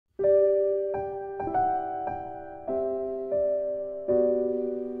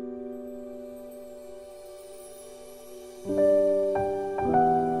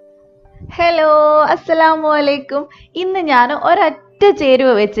Assalamualaikum. ഇന്ന് ഞാൻ ഒരൊറ്റ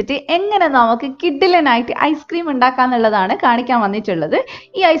ചേരുവ വെച്ചിട്ട് എങ്ങനെ നമുക്ക് കിഡിലനായിട്ട് ഐസ്ക്രീം ഉണ്ടാക്കാന്നുള്ളതാണ് കാണിക്കാൻ വന്നിട്ടുള്ളത്.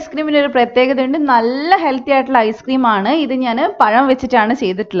 ഈ ഐസ്ക്രീമിന് ഒരു പ്രത്യേകതയുണ്ട്. നല്ല ഹെൽത്തി ആയിട്ടുള്ള ഐസ്ക്രീം ആണ്. ഇത് ഞാൻ പഴം വെച്ചിട്ടാണ്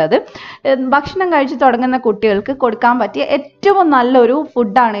ചെയ്തിട്ടുള്ളത്. ഭക്ഷണം കഴിച്ചു തുടങ്ങുന്ന കുട്ടികൾക്ക് കൊടുക്കാൻ പറ്റിയ ഏറ്റവും നല്ലൊരു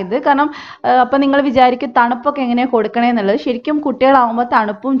ഫുഡാണ് ഇത്. കാരണം അപ്പോൾ നിങ്ങൾ വിചാരിക്കും തണുപ്പൊക്കെ എങ്ങനെ കൊടുക്കണേ എന്നുള്ളത്. ശരിക്കും കുട്ടികളാവുമ്പോൾ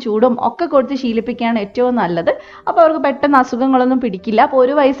തണുപ്പും ചൂടും ഒക്കെ കൊടുത്ത് ശീലിപ്പിക്കുകയാണ് ഏറ്റവും നല്ലത്. അപ്പോൾ അവർക്ക് പെട്ടെന്ന് അസുഖങ്ങളൊന്നും പിടിക്കില്ല. അപ്പോൾ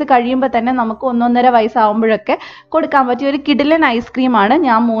ഒരു വയസ്സ് കഴിയുമ്പോൾ തന്നെ നമുക്ക് 1-1.5 വയസ്സാവുമ്പോഴൊക്കെ കൊടുക്കാൻ പറ്റിയ ഒരു കിഡിലൻ ഐസ്ക്രീം ആണ്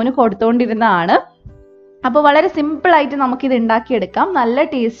ഞാൻ മോന് കൊടുത്തുകൊണ്ടിരുന്നതാണ്. അപ്പോൾ വളരെ സിമ്പിൾ ആയിട്ട് നമുക്കിത് ഉണ്ടാക്കിയെടുക്കാം. നല്ല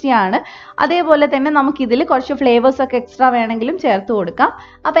ടേസ്റ്റി ആണ്. അതേപോലെ തന്നെ നമുക്കിതിൽ കുറച്ച് ഫ്ലേവേഴ്സ് ഒക്കെ എക്സ്ട്രാ വേണമെങ്കിലും ചേർത്ത് കൊടുക്കാം.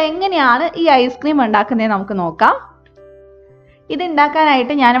 അപ്പോൾ എങ്ങനെയാണ് ഈ ഐസ്ക്രീം ഉണ്ടാക്കുന്നത് നമുക്ക് നോക്കാം. ഇത്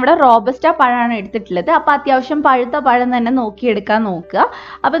ഉണ്ടാക്കാനായിട്ട് ഞാനിവിടെ റോബസ്റ്റ പഴമാണ് എടുത്തിട്ടുള്ളത്. അപ്പോൾ അത്യാവശ്യം പഴുത്ത പഴം തന്നെ നോക്കിയെടുക്കാൻ നോക്കുക.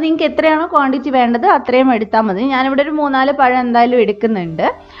 അപ്പോൾ നിങ്ങൾക്ക് എത്രയാണോ ക്വാണ്ടിറ്റി വേണ്ടത് അത്രയും എടുത്താൽ മതി. ഞാനിവിടെ ഒരു 3-4 പഴം എന്തായാലും എടുക്കുന്നുണ്ട്.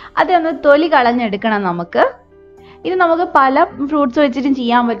 അതൊന്ന് തൊലി കളഞ്ഞെടുക്കണം നമുക്ക്. ഇത് നമുക്ക് പല ഫ്രൂട്ട്സ് വെച്ചിട്ടും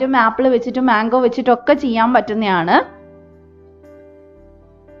ചെയ്യാൻ പറ്റും. ആപ്പിൾ വെച്ചിട്ടും മാംഗോ വെച്ചിട്ടും ഒക്കെ ചെയ്യാൻ പറ്റുന്നതാണ്.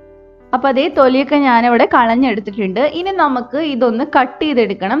 അപ്പോൾ അതേ തൊലിയൊക്കെ ഞാനിവിടെ കളഞ്ഞെടുത്തിട്ടുണ്ട്. ഇനി നമുക്ക് ഇതൊന്ന് കട്ട്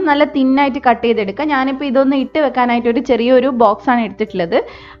ചെയ്തെടുക്കണം. നല്ല തിന്നായിട്ട് കട്ട് ചെയ്തെടുക്കാം. ഞാനിപ്പോൾ ഇതൊന്ന് ഇട്ട് വെക്കാനായിട്ട് ഒരു ചെറിയൊരു ബോക്സാണ് എടുത്തിട്ടുള്ളത്.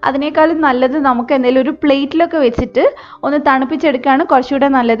 അതിനേക്കാളും നല്ലത് നമുക്ക് എന്തെങ്കിലും ഒരു പ്ലേറ്റിലൊക്കെ വെച്ചിട്ട് ഒന്ന് തണുപ്പിച്ചെടുക്കുകയാണ് കുറച്ചുകൂടെ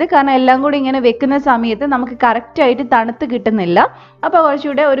നല്ലത്. കാരണം എല്ലാം കൂടി ഇങ്ങനെ വെക്കുന്ന സമയത്ത് നമുക്ക് കറക്റ്റായിട്ട് തണുത്ത് കിട്ടുന്നില്ല. അപ്പോൾ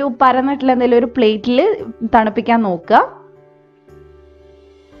കുറച്ചുകൂടെ ഒരു പരന്നിട്ടുള്ള എന്തെങ്കിലും ഒരു പ്ലേറ്റിൽ തണുപ്പിക്കാൻ നോക്കുക.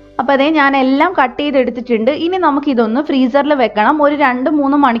 അപ്പോൾ അതേ ഞാൻ എല്ലാം കട്ട് ചെയ്തെടുത്തിട്ടുണ്ട്. ഇനി നമുക്കിതൊന്ന് ഫ്രീസറിൽ വെക്കണം. ഒരു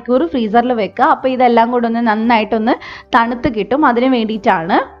 2-3 മണിക്കൂർ ഫ്രീസറിൽ വെക്കുക. അപ്പോൾ ഇതെല്ലാം കൂടെ ഒന്ന് നന്നായിട്ടൊന്ന് തണുത്ത് കിട്ടും. അതിന്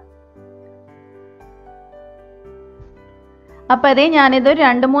വേണ്ടിയിട്ടാണ്. അപ്പോൾ അതേ ഞാനിത്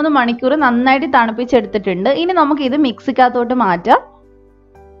 2-3 മണിക്കൂർ നന്നായിട്ട് തണുപ്പിച്ചെടുത്തിട്ടുണ്ട്. ഇനി നമുക്കിത് മിക്സിക്കകത്തോട്ട് മാറ്റാം.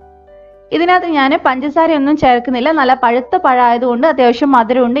 ഇതിനകത്ത് ഞാൻ പഞ്ചസാരയൊന്നും ചേർക്കുന്നില്ല. നല്ല പഴുത്ത പഴമായതുകൊണ്ട് അത്യാവശ്യം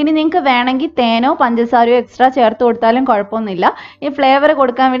മധുരമുണ്ട്. ഇനി നിങ്ങൾക്ക് വേണമെങ്കിൽ തേനോ പഞ്ചസാരയോ എക്സ്ട്രാ ചേർത്ത് കൊടുത്താലും കുഴപ്പമൊന്നുമില്ല. ഈ ഫ്ലേവർ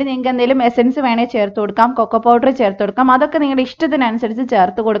കൊടുക്കാൻ വേണ്ടി നിങ്ങൾക്ക് എന്തെങ്കിലും എസൻസ് വേണമെങ്കിൽ ചേർത്ത് കൊടുക്കാം. കൊക്കോ പൗഡർ ചേർത്ത് കൊടുക്കാം. അതൊക്കെ നിങ്ങളുടെ ഇഷ്ടത്തിനനുസരിച്ച്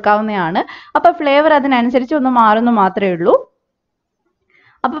ചേർത്ത് കൊടുക്കാവുന്നതാണ്. അപ്പോൾ ഫ്ലേവർ അതിനനുസരിച്ച് ഒന്ന് മാറുന്നു മാത്രമേ ഉള്ളൂ.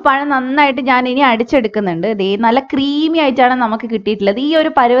 അപ്പോൾ പഴം നന്നായിട്ട് ഞാൻ ഇനി അടിച്ചെടുക്കുന്നുണ്ട്. ഇതേ നല്ല ക്രീമി ആയിട്ടാണ് നമുക്ക് കിട്ടിയിട്ടുള്ളത്. ഈ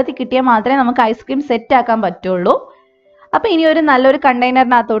ഒരു പരുവത്തിൽ കിട്ടിയാൽ മാത്രമേ നമുക്ക് ഐസ്ക്രീം സെറ്റ് ആക്കാൻ പറ്റുള്ളൂ. അപ്പോൾ ഇനി ഒരു നല്ലൊരു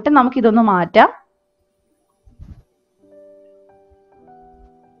കണ്ടെയ്നറിനകത്തോട്ട് നമുക്കിതൊന്ന് മാറ്റാം.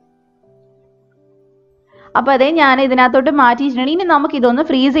 അപ്പോൾ അതേ ഞാൻ ഇതിനകത്തോട്ട് മാറ്റിയിട്ടുണ്ട്. ഇനി നമുക്കിതൊന്ന്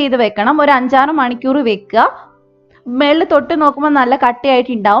ഫ്രീസ് ചെയ്ത് വെക്കണം. ഒരു 5-6 മണിക്കൂർ വെക്കുക. മേളിൽ തൊട്ട് നോക്കുമ്പോൾ നല്ല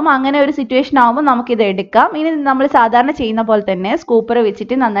കട്ടിയായിട്ടുണ്ടാവും. അങ്ങനെ ഒരു സിറ്റുവേഷൻ ആകുമ്പോൾ നമുക്കിത് എടുക്കാം. ഇനി നമ്മൾ സാധാരണ ചെയ്യുന്ന പോലെ തന്നെ സ്കൂപ്പർ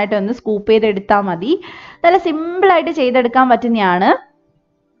വെച്ചിട്ട് നന്നായിട്ട് ഒന്ന് സ്കൂപ്പ് ചെയ്തെടുത്താൽ മതി. നല്ല സിമ്പിളായിട്ട് ചെയ്തെടുക്കാൻ പറ്റുന്നതാണ്.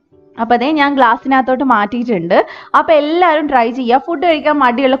 അപ്പോൾ അതേ ഞാൻ ഗ്ലാസ്സിനകത്തോട്ട് മാറ്റിയിട്ടുണ്ട്. അപ്പോൾ എല്ലാവരും ട്രൈ ചെയ്യുക. ഫുഡ് കഴിക്കാൻ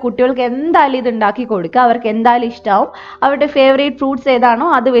മടിയുള്ള കുട്ടികൾക്ക് എന്തായാലും ഇത് ഉണ്ടാക്കി കൊടുക്കുക. അവർക്ക് എന്തായാലും ഇഷ്ടമാവും. അവരുടെ ഫേവറേറ്റ് ഫ്രൂട്ട്സ് ഏതാണോ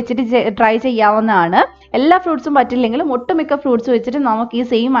അത് വെച്ചിട്ട് ട്രൈ ചെയ്യാവുന്നതാണ്. എല്ലാ ഫ്രൂട്ട്സും പറ്റില്ലെങ്കിലും ഒട്ടുമിക്ക ഫ്രൂട്ട്സ് വെച്ചിട്ട് നമുക്ക് ഈ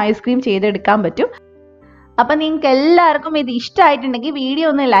സെയിം ഐസ്ക്രീം ചെയ്തെടുക്കാൻ പറ്റും. അപ്പോൾ നിങ്ങൾക്ക് എല്ലാവർക്കും ഇത് ഇഷ്ടമായിട്ടുണ്ടെങ്കിൽ വീഡിയോ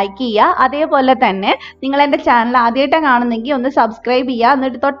ഒന്ന് ലൈക്ക് ചെയ്യുക. അതേപോലെ തന്നെ നിങ്ങൾ എൻ്റെ ചാനൽ ആദ്യമായിട്ടാണ് കാണുന്നെങ്കിൽ ഒന്ന് സബ്സ്ക്രൈബ് ചെയ്യുക.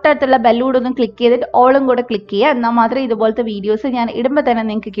 എന്നിട്ട് തൊട്ടടുത്തുള്ള ബെല്ലൂടെ ഒന്ന് ക്ലിക്ക് ചെയ്തിട്ട് ഓളും കൂടെ ക്ലിക്ക് ചെയ്യുക. എന്നാൽ മാത്രമേ ഇതുപോലത്തെ വീഡിയോസ് ഞാൻ ഇടുമ്പോൾ തന്നെ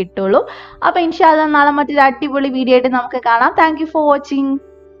നിങ്ങൾക്ക് കിട്ടുള്ളൂ. അപ്പോൾ ഇൻഷാ അല്ലാഹ് നാളെ മറ്റൊരു അടിപൊളി വീഡിയോ ആയിട്ട് നമുക്ക് കാണാം. Thank you for watching.